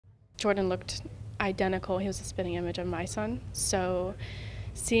Jordan looked identical. He was a spitting image of my son. So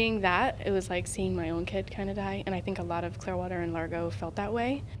seeing that, it was like seeing my own kid kind of die. And I think a lot of Clearwater and Largo felt that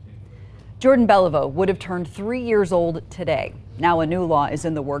way. Jordan Belliveau would have turned 3 years old today. Now a new law is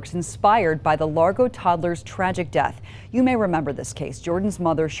in the works inspired by the Largo toddler's tragic death. You may remember this case. Jordan's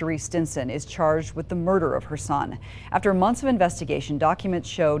mother, Cherie Stinson, is charged with the murder of her son. After months of investigation, documents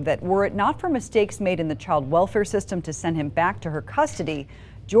showed that were it not for mistakes made in the child welfare system to send him back to her custody,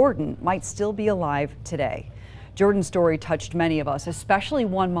 Jordan might still be alive today. Jordan's story touched many of us, especially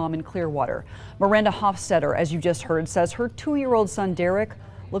one mom in Clearwater. Miranda Hofstetter, as you just heard, says her 2-year-old son, Darryl,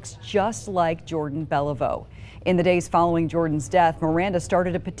 looks just like Jordan Belliveau. In the days following Jordan's death, Miranda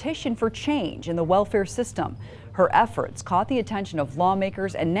started a petition for change in the welfare system. Her efforts caught the attention of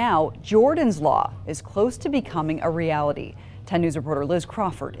lawmakers, and now Jordan's law is close to becoming a reality. 10 News reporter Liz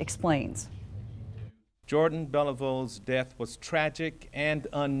Crawford explains. Jordan Belliveau's death was tragic and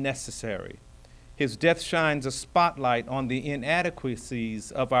unnecessary. His death shines a spotlight on the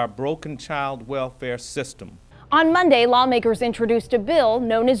inadequacies of our broken child welfare system. On Monday, lawmakers introduced a bill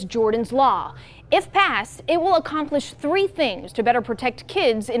known as Jordan's Law. If passed, it will accomplish 3 things to better protect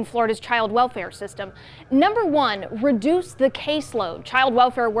kids in Florida's child welfare system. Number 1, reduce the caseload. Child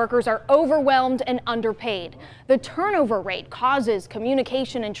welfare workers are overwhelmed and underpaid. The turnover rate causes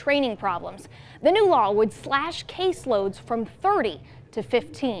communication and training problems. The new law would slash caseloads from 30 to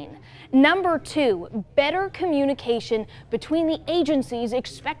 15. Number 2, better communication between the agencies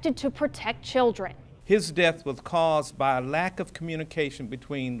expected to protect children. His death was caused by a lack of communication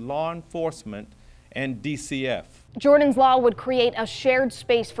between law enforcement and DCF. Jordan's Law would create a shared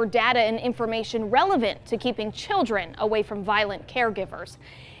space for data and information relevant to keeping children away from violent caregivers.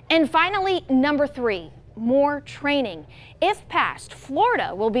 And finally, number 3, more training. If passed,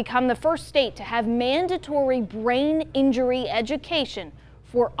 Florida will become the first state to have mandatory brain injury education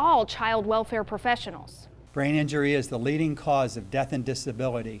for all child welfare professionals. Brain injury is the leading cause of death and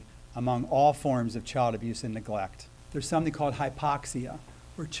disability among all forms of child abuse and neglect. There's something called hypoxia,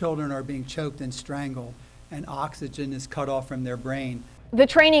 where children are being choked and strangled and oxygen is cut off from their brain. The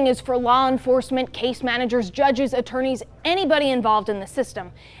training is for law enforcement, case managers, judges, attorneys, anybody involved in the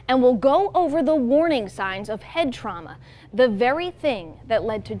system, and will go over the warning signs of head trauma, the very thing that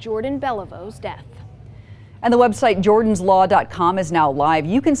led to Jordan Belliveau's death. And the website jordanslaw.com is now live.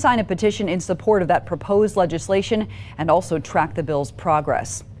 You can sign a petition in support of that proposed legislation and also track the bill's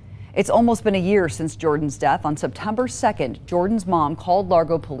progress. It's almost been a year since Jordan's death. On September 2nd, Jordan's mom called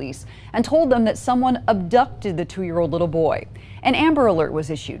Largo police and told them that someone abducted the 2-year-old little boy. An Amber Alert was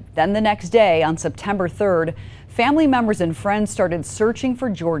issued. Then the next day, on September 3rd, family members and friends started searching for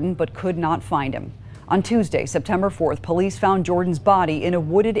Jordan but could not find him. On Tuesday, September 4th, police found Jordan's body in a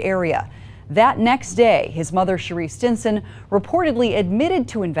wooded area. That next day, his mother, Cherie Stinson, reportedly admitted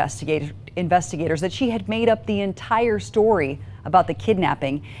to investigators that she had made up the entire story about the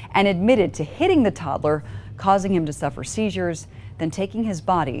kidnapping and admitted to hitting the toddler, causing him to suffer seizures, then taking his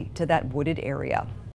body to that wooded area.